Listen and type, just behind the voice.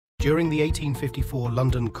During the 1854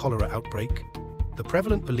 London cholera outbreak, the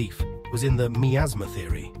prevalent belief was in the miasma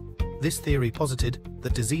theory. This theory posited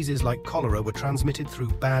that diseases like cholera were transmitted through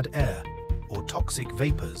bad air or toxic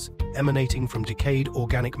vapors emanating from decayed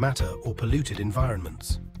organic matter or polluted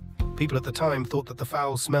environments. People at the time thought that the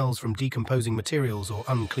foul smells from decomposing materials or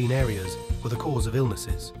unclean areas were the cause of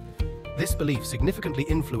illnesses. This belief significantly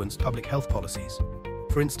influenced public health policies.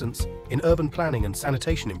 For instance, in urban planning and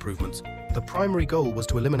sanitation improvements, the primary goal was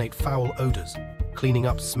to eliminate foul odors. Cleaning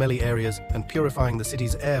up smelly areas and purifying the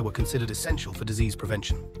city's air were considered essential for disease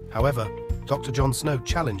prevention. However, Dr. John Snow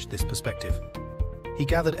challenged this perspective. He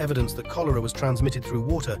gathered evidence that cholera was transmitted through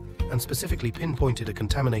water and specifically pinpointed a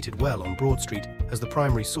contaminated well on Broad Street as the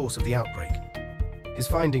primary source of the outbreak. His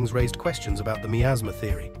findings raised questions about the miasma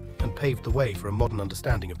theory and paved the way for a modern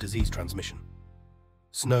understanding of disease transmission.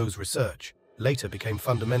 Snow's research later became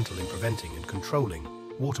fundamental in preventing and controlling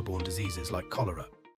waterborne diseases like cholera.